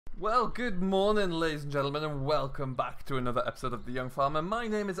Well, good morning, ladies and gentlemen, and welcome back to another episode of The Young Farmer. My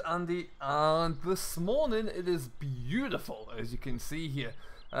name is Andy, and this morning it is beautiful, as you can see here.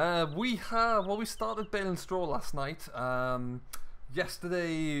 We started baling straw last night.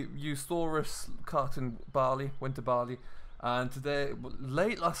 Yesterday, you saw us carting barley, winter barley, and today,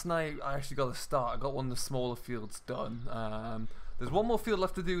 late last night, I actually got a start. I got one of the smaller fields done. There's one more field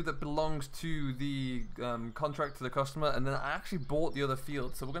left to do that belongs to the contract to the customer, and then I actually bought the other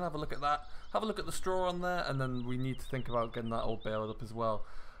field, so we're going to have a look at that, have a look at the straw on there, and then we need to think about getting that all baled up as well.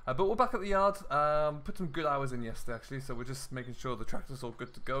 But we're back at the yard, put some good hours in yesterday actually, so we're just making sure the tractor's all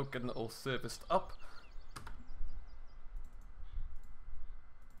good to go, getting it all serviced up.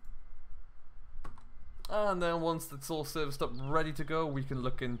 And then once it's all serviced up, ready to go, we can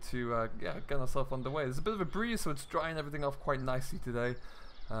look into getting ourselves underway. There's a bit of a breeze, so it's drying everything off quite nicely today.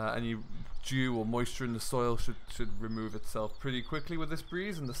 Any dew or moisture in the soil should remove itself pretty quickly with this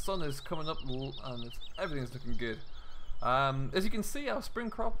breeze, and the sun is coming up, and everything's looking good. As you can see, our spring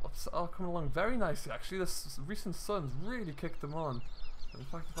crops are coming along very nicely. Actually, this recent sun's really kicked them on. In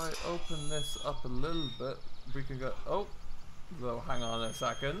fact, if I open this up a little bit, we can go. Oh, so hang on a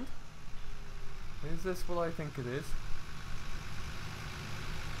second. Is this what I think it is?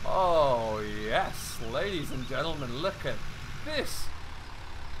 Oh yes, ladies and gentlemen, look at this!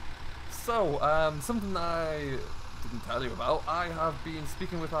 So, something I didn't tell you about, I have been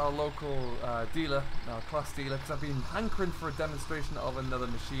speaking with our local dealer, our class dealer, because I've been hankering for a demonstration of another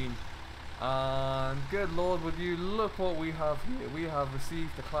machine. And good lord, would you look what we have here. We have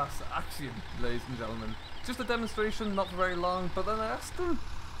received the class Axiom, ladies and gentlemen. Just a demonstration, not for very long, but then I asked him,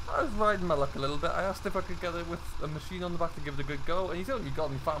 I was riding my luck a little bit. I asked if I could get it with a machine on the back to give it a good go, and he's only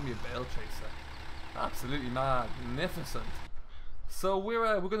got and found me a bale chaser. Absolutely magnificent. So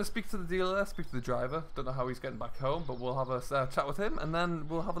we're going to speak to the dealer, speak to the driver. Don't know how he's getting back home, but we'll have a chat with him, and then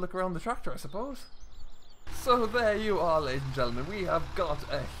we'll have a look around the tractor, I suppose. So there you are, ladies and gentlemen. We have got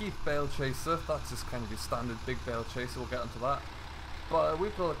a Heath bale chaser. That's just kind of your standard big bale chaser. We'll get onto that. But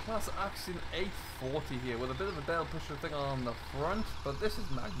we've got a class Axiom 840 here with a bit of a bale pusher thing on the front, but this is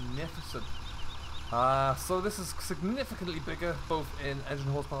magnificent. So this is significantly bigger, both in engine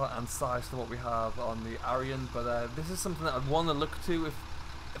horsepower and size to what we have on the Arian, but this is something that I'd want to look to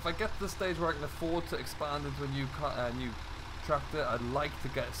if I get to the stage where I can afford to expand into a new tractor. I'd like to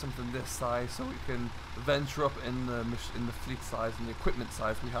get something this size so we can venture up in the fleet size and the equipment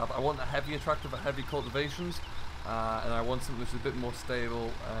size we have. I want a heavier tractor for heavy cultivations. And I want something which is a bit more stable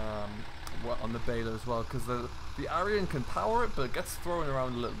on the baler as well, because the Arian can power it, but it gets thrown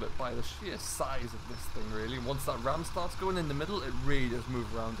around a little bit by the sheer size of this thing really. Once that ram starts going in the middle, it really does move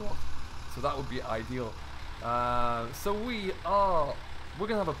around a lot, so that would be ideal. So we're going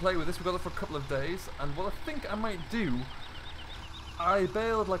to have a play with this. We've got it for a couple of days, and what I think I might do, I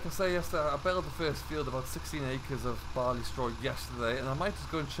baled, like I say yesterday, I baled the first field, about 16 acres of barley straw yesterday, and I might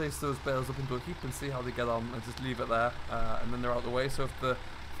just go and chase those bales up into a heap and see how they get on, and just leave it there, and then they're out of the way. So if the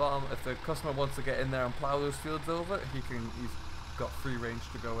customer wants to get in there and plough those fields over, he's got free range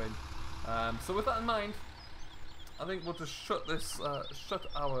to go in. So with that in mind, I think we'll just shut our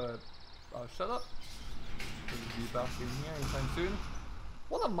shut-up. We'll be back in here anytime soon.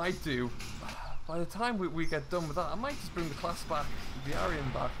 What I might do, by the time we get done with that, I might just bring the class back, the Arian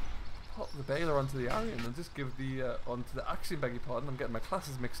back, pop the baler onto the Arian, and just give onto the Axiom, beg your pardon, I'm getting my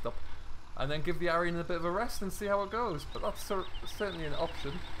classes mixed up, and then give the Arian a bit of a rest and see how it goes. But that's certainly an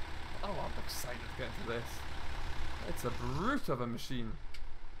option. Oh, I'm excited to get into this. It's a brute of a machine.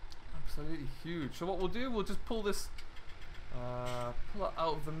 Absolutely huge. So what we'll do, we'll just pull this, pull it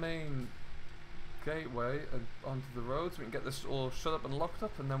out of the main gateway and onto the road so we can get this all shut up and locked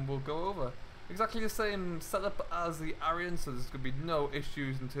up, and then we'll go over. Exactly the same setup as the Arian, so there's going to be no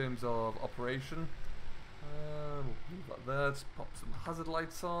issues in terms of operation. We'll leave that there, just pop some hazard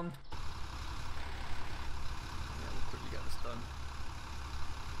lights on. Yeah, we'll quickly get this done.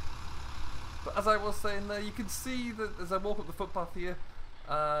 But as I was saying there, you can see that as I walk up the footpath here,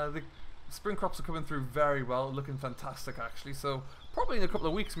 the spring crops are coming through very well, looking fantastic actually, so probably in a couple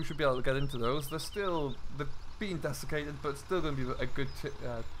of weeks we should be able to get into those. They're being desiccated, but still going to be a good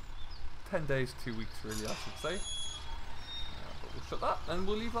 10 days, 2 weeks really, I should say. But we'll shut that and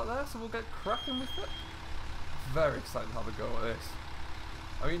we'll leave that there, so we'll get cracking with it. Very excited to have a go at this.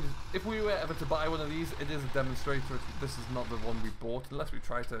 I mean, if we were ever to buy one of these, it is a demonstrator. This is not the one we bought, unless we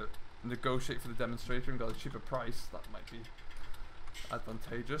try to negotiate for the demonstrator and got a cheaper price. That might be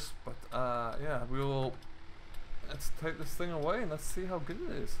advantageous, but yeah, let's take this thing away and let's see how good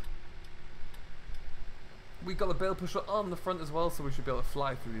it is. We got a bale pusher on the front as well, so we should be able to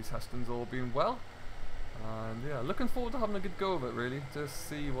fly through these Hestons all being well. And yeah, looking forward to having a good go of it really, just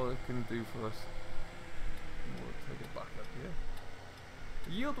see what it can do for us. We'll take it back up here.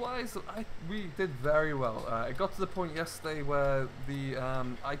 Yield wise, we did very well. It got to the point yesterday where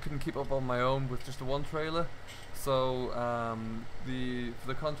I couldn't keep up on my own with just the one trailer. So for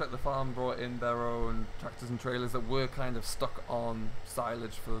the contract, the farm brought in their own tractors and trailers that were kind of stuck on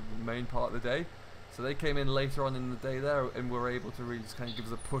silage for the main part of the day. So they came in later on in the day there and were able to really just kind of give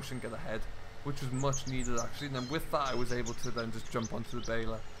us a push and get ahead, which was much needed actually. And then with that I was able to then just jump onto the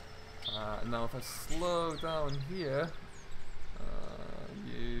baler. And now if I slow down here,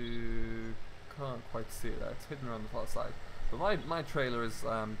 you can't quite see it there, it's hidden around the far side. But my trailer is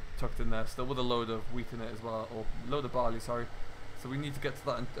tucked in there still with a load of wheat in it as well, or load of barley, sorry. So we need to get to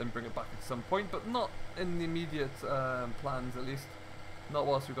that and bring it back at some point, but not in the immediate plans at least. Not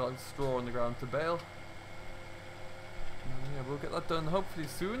whilst we've got straw on the ground to bale. Yeah, we'll get that done hopefully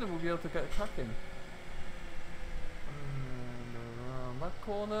soon and we'll be able to get cracking. And around that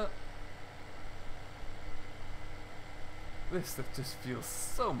corner. This stuff just feels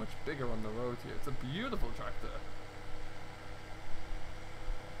so much bigger on the road here. It's a beautiful tractor.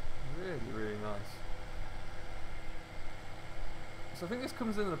 Really, really nice. So I think this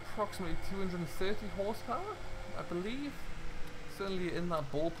comes in at approximately 230 horsepower, I believe. Certainly in that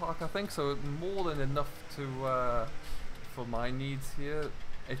ballpark, I think. So more than enough to for my needs here.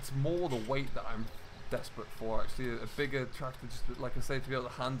 It's more the weight that I'm desperate for. Actually, a bigger tractor, just like I say, to be able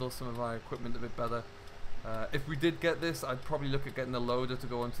to handle some of my equipment a bit better. If we did get this, I'd probably look at getting a loader to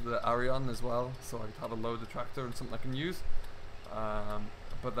go onto the Arion as well, so I'd have a loader tractor and something I can use.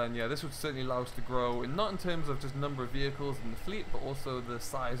 But then yeah, this would certainly allow us to grow, and not in terms of just number of vehicles in the fleet, but also the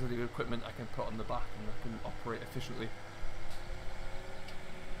size of the equipment I can put on the back and I can operate efficiently.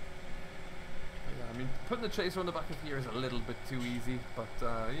 But yeah, I mean, putting the chaser on the back of here is a little bit too easy, but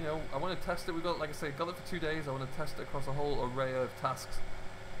you know, I want to test it. We got, like I say, got it for 2 days. I want to test it across a whole array of tasks.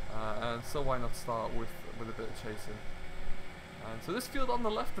 And so why not start with a bit of chasing. And so this field on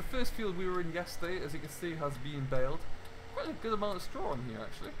the left, the first field we were in yesterday, as you can see, has been baled. Quite a good amount of straw in here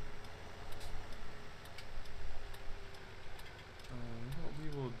actually. And what we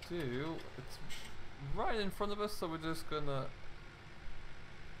will do, it's right in front of us, so we're just gonna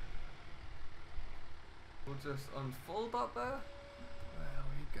we'll just unfold that there. There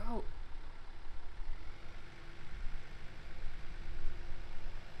we go.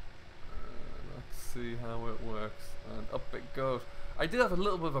 See how it works, and up it goes. I did have a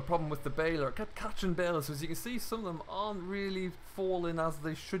little bit of a problem with the baler. It kept catching balers, so as you can see, some of them aren't really falling as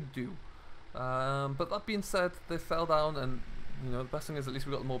they should do. But that being said, they fell down, and you know, the best thing is at least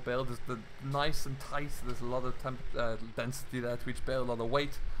we got them all baled. They're nice and tight. There's a lot of density there to each bale, a lot of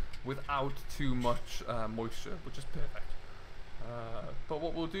weight, without too much moisture, which is perfect. But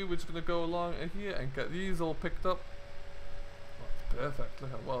what we'll do, we're just going to go along here and get these all picked up. That's perfect.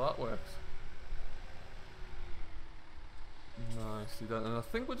 Look how well that works. Nicely done, and I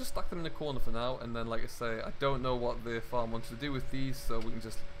think we'll just stack them in the corner for now, and then like I say, I don't know what the farm wants to do with these, so we can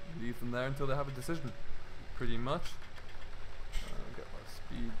just leave them there until they have a decision, pretty much. Get my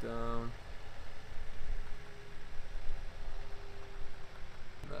speed down.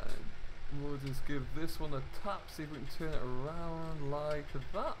 Then we'll just give this one a tap, see if we can turn it around like that.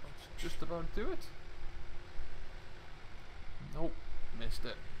 Let's just about do it. Nope, missed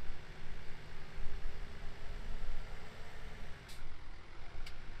it.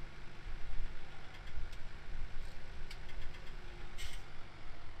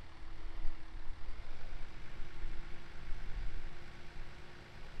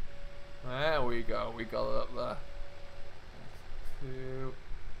 There we go, we got it up there. Two.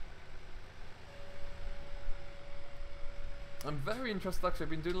 I'm very interested actually. I've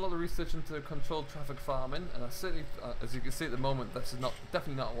been doing a lot of research into controlled traffic farming, and I certainly, as you can see at the moment, this is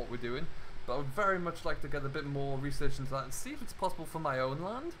definitely not what we're doing. But I would very much like to get a bit more research into that and see if it's possible for my own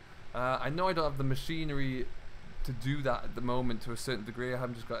land. I know I don't have the machinery to do that at the moment to a certain degree. I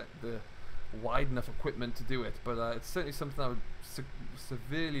haven't just got the wide enough equipment to do it, but it's certainly something I would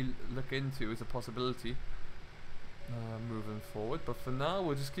severely look into as a possibility moving forward. But for now,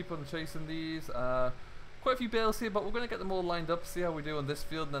 we'll just keep on chasing these. Quite a few bales here, but we're going to get them all lined up, see how we do on this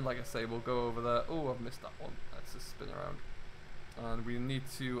field, and then like I say, we'll go over there. Oh, I've missed that one. Let's just spin around. And we need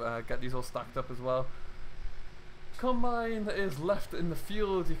to get these all stacked up as well. Combine is left in the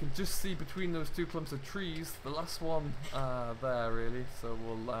field. You can just see between those two clumps of trees, the last one there really. So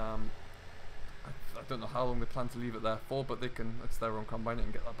we'll I don't know how long they plan to leave it there for, but they can, it's their own combine, it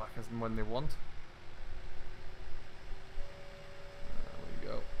and get that back as and when they want. There we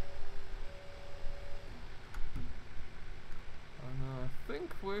go. And I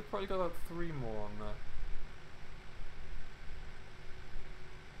think we've probably got about 3 more on there.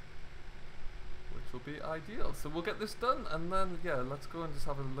 will be ideal. So we'll get this done, and then yeah, let's go and just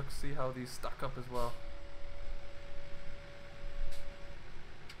have a look, see how these stack up as well.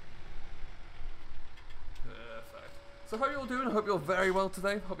 Perfect. So how are you all doing? I hope you're very well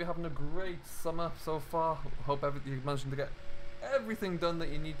today. Hope you're having a great summer so far. Hope you're managing to get everything done that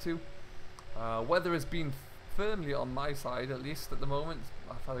you need to. Weather has been firmly on my side, at least at the moment.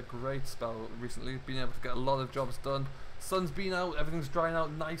 I've had a great spell recently, been able to get a lot of jobs done. Sun's been out, everything's drying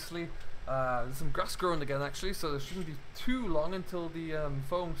out nicely. There's some grass growing again actually, so there shouldn't be too long until the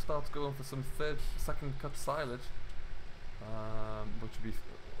foam starts going for some second cut silage, which would be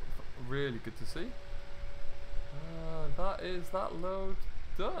really good to see. That is that load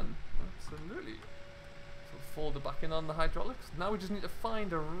done, absolutely. So fold it back in on the hydraulics. Now we just need to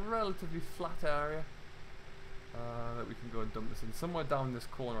find a relatively flat area that we can go and dump this in. Somewhere down this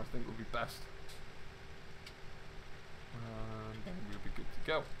corner I think would be best. Then we'll be good to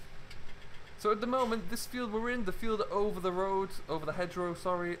go. So at the moment, this field we're in, the field over the road, over the hedgerow,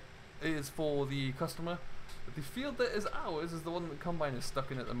 sorry, is for the customer. But the field that is ours is the one that the combine is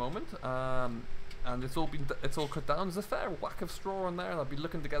stuck in at the moment. And it's all cut down. There's a fair whack of straw on there, and I'll be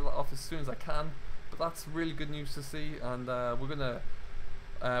looking to get that off as soon as I can. But that's really good news to see, and we're gonna.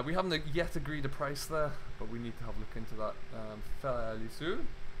 We haven't yet agreed a price there, but we need to have a look into that fairly soon.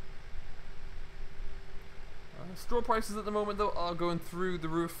 Straw prices at the moment though are going through the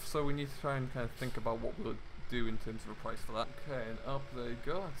roof, so we need to try and kind of think about what we'll do in terms of a price for that. Okay, and up they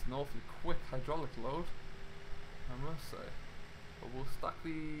go. It's an awfully quick hydraulic load, I must say. But we'll stack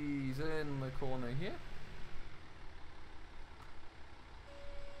these in the corner here.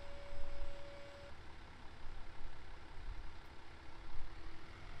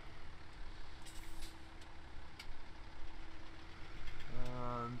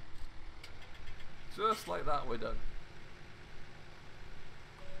 And just like that, we're done.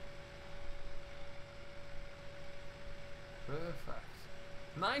 Perfect.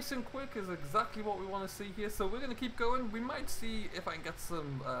 Nice and quick is exactly what we want to see here, so we're going to keep going. We might see if I can get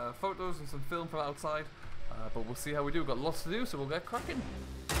some photos and some film from outside, but we'll see how we do. We've got lots to do, so we'll get cracking.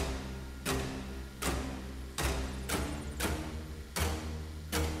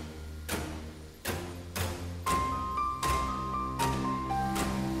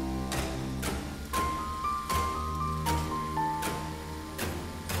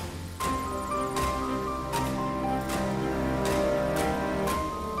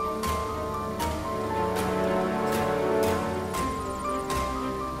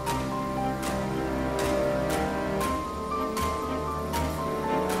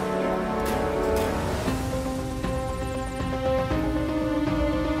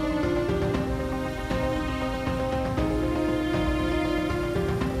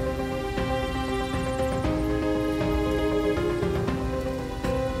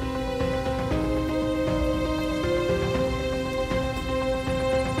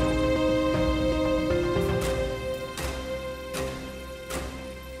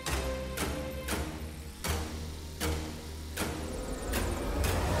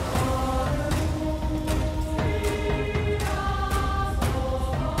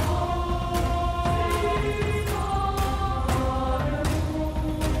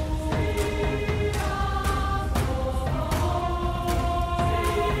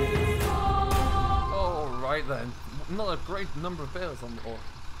 Then, not a great number of bales on, or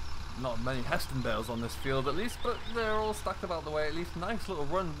not many Heston bales on this field at least, but they're all stacked about the way at least. Nice little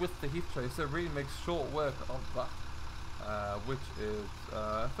run with the heath tracer, really makes short work of that, which is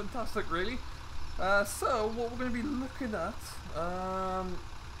fantastic really. So what we're going to be looking at,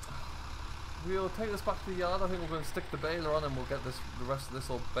 we'll take this back to the yard. I think we're going to stick the baler on and we'll get the rest of this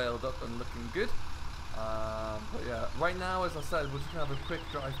all baled up and looking good. But yeah, right now, as I said, we're just going to have a quick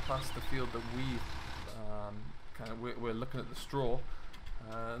drive past the field that we're looking at the straw,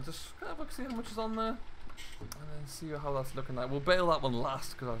 and just kind of look, see how much is on there, and then see how that's looking like. We'll bail that one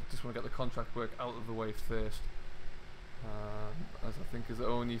last because I just want to get the contract work out of the way first, as I think is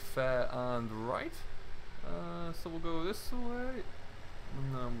only fair and right. So we'll go this way,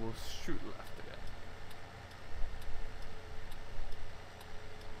 and then we'll shoot left again.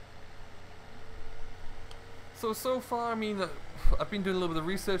 So far, I mean, I've been doing a little bit of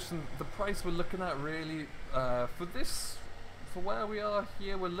research, and the price we're looking at really, for where we are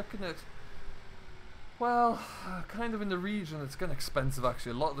here, we're looking at, well, kind of in the region. It's getting expensive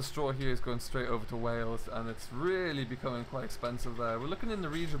actually. A lot of the straw here is going straight over to Wales, and it's really becoming quite expensive there. We're looking in the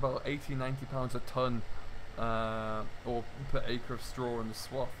region about 80–90 pounds a ton, or per acre of straw in the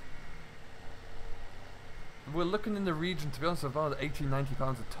swath. We're looking in the region, to be honest, about 80–90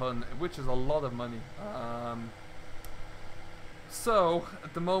 pounds a ton, which is a lot of money. So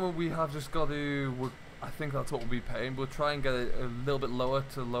at the moment we have just got to. I think that's what we'll be paying. We'll try and get it a little bit lower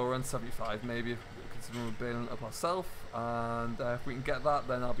to lower end 75 maybe, considering we're bailing up ourselves. And if we can get that,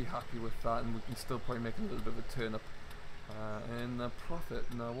 then I'll be happy with that, and we can still probably make a little bit of a turn up in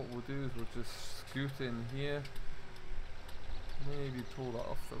profit. Now what we'll do is we'll just scoot in here, maybe pull that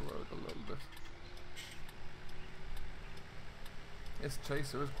off the road a little bit. This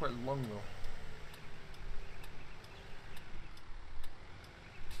chaser is quite long though.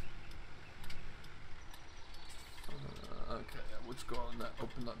 Okay, yeah, we'll just go on there,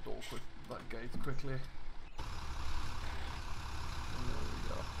 open that door quick, that gate quickly. And there we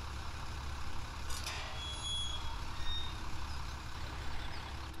go.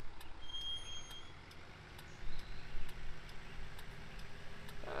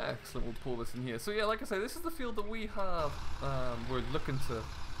 Excellent, we'll pull this in here. So yeah, like I say, this is the field that we have, we're looking to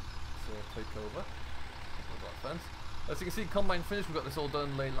take over. That fence. As you can see, combine finished. We got this all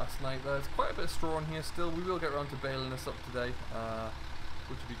done late last night. There's quite a bit of straw in here still. We will get around to baling this up today,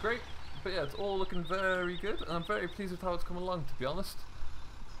 which would be great. But yeah, it's all looking very good, and I'm very pleased with how it's come along, to be honest.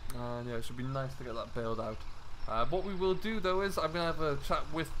 And yeah, it should be nice to get that baled out. What we will do though is I'm gonna have a chat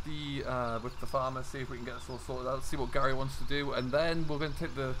with the farmer, see if we can get this all sorted out, see what Gary wants to do, and then we're going to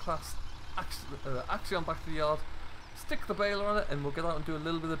take the class Axion back to the yard, stick the baler on it, and we'll get out and do a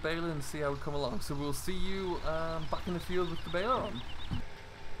little bit of baling and see how it come along. So we'll see you back in the field with the baler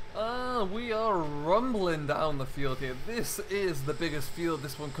on. We are rumbling down the field here. This is the biggest field.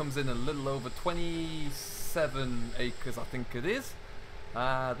 This one comes in a little over 27 acres, I think it is.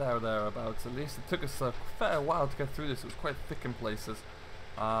 Thereabouts at least. It took us a fair while to get through this. It was quite thick in places.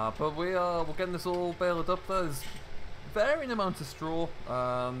 But we're getting this all baled up. There's varying amounts of straw.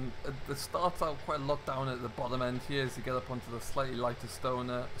 It starts out quite a lot down at the bottom end here as you get up onto the slightly lighter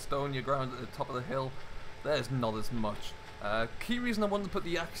stonier ground at the top of the hill. There's not as much. Key reason I wanted to put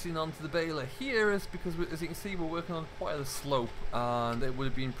the Axion onto the baler here is because, as you can see, we're working on quite a slope, and it would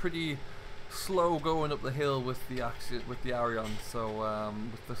have been pretty slow going up the hill with the Arion, so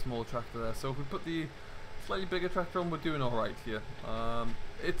with the small tractor there. So if we put the slightly bigger tractor on, we're doing alright here.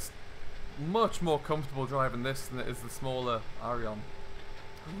 It's much more comfortable driving this than it is the smaller Arion.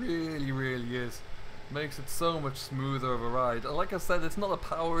 Really, really is. Makes it so much smoother of a ride. And like I said, it's not a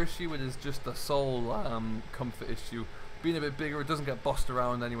power issue, it is just a sole comfort issue. Being a bit bigger, it doesn't get bossed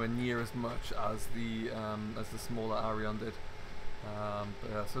around anywhere near as much as the smaller Arion did.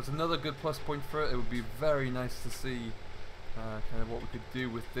 But yeah, so it's another good plus point for it. It would be very nice to see kind of what we could do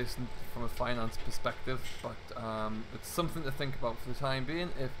with this from a finance perspective, but it's something to think about for the time being,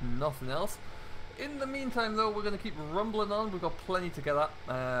 if nothing else. In the meantime though, we're going to keep rumbling on. We've got plenty to get at.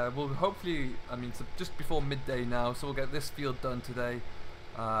 We'll hopefully, I mean, it's just before midday now, so we'll get this field done today,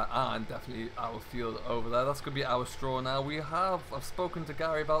 and definitely our field over there. That's going to be our straw now. I've spoken to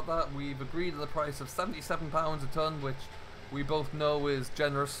Gary about that. We've agreed on the price of £77 a tonne, which we both know is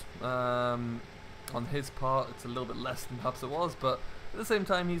generous. On his part, it's a little bit less than perhaps it was, but at the same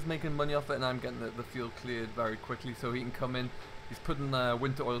time he's making money off it, and I'm getting the field cleared very quickly so he can come in. He's putting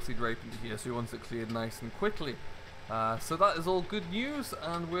winter oilseed rape into here, so he wants it cleared nice and quickly. So that is all good news,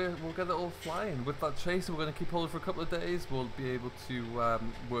 and we'll get it all flying. With that chaser, we're going to keep hold for a couple of days. We'll be able to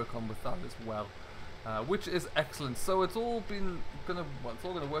work on with that as well, which is excellent. So it's all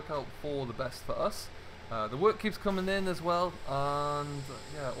gonna work out for the best for us. The work keeps coming in as well, and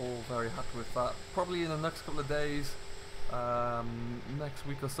yeah, all very happy with that. Probably in the next couple of days, next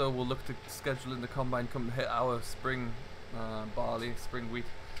week or so, we'll look to schedule in the combine, come to hit our spring barley, spring wheat,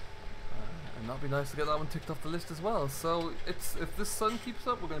 and that'd be nice to get that one ticked off the list as well. So if the sun keeps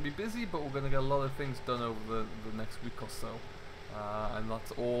up, we're going to be busy, but we're going to get a lot of things done over the next week or so, and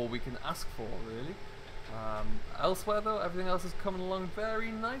that's all we can ask for, really. Elsewhere though, everything else is coming along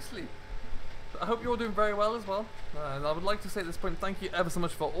very nicely. I hope you're all doing very well as well, and I would like to say at this point, thank you ever so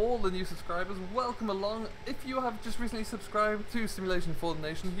much for all the new subscribers. Welcome along. If you have just recently subscribed to Simulation for the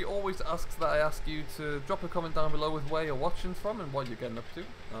Nation, he always asks that I ask you to drop a comment down below with where you're watching from and what you're getting up to.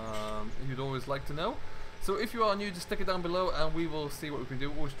 He'd always like to know. So if you are new, just stick it down below and we will see what we can do.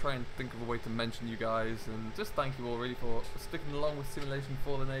 We'll always try and think of a way to mention you guys, and just thank you all really for sticking along with Simulation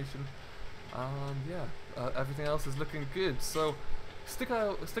for the Nation. And yeah, everything else is looking good. So stick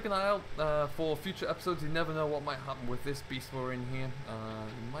an eye out for future episodes. You never know what might happen with this beast we're in here.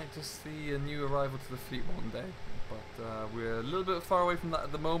 You might just see a new arrival to the fleet one day, but we're a little bit far away from that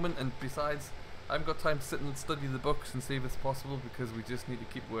at the moment, and besides, I haven't got time to sit and study the books and see if it's possible, because we just need to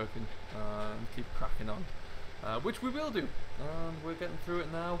keep working and keep cracking on, which we will do, and we're getting through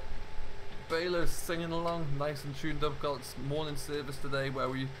it now. Baylor's singing along, nice and tuned up. Got its morning service today where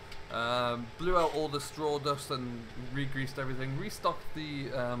we blew out all the straw dust and re-greased everything. Restocked the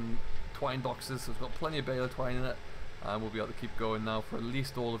twine boxes, so it's got plenty of Baylor twine in it. And we'll be able to keep going now for at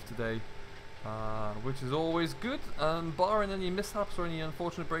least all of today. Which is always good, and barring any mishaps or any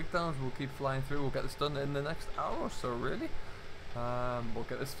unfortunate breakdowns, we'll keep flying through. We'll get this done in the next hour or so, really. We'll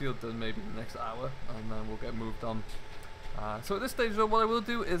get this field done maybe in the next hour, and then we'll get moved on. So at this stage though, what I will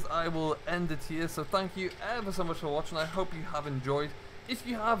do is I will end it here. So thank you ever so much for watching. I hope you have enjoyed. If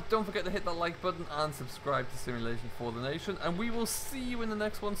you have, don't forget to hit that like button and subscribe to Simulation for the Nation, and we will see you in the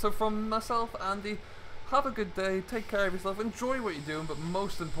next one. So from myself, Andy, have a good day, take care of yourself, enjoy what you're doing, but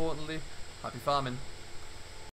most importantly, happy farming.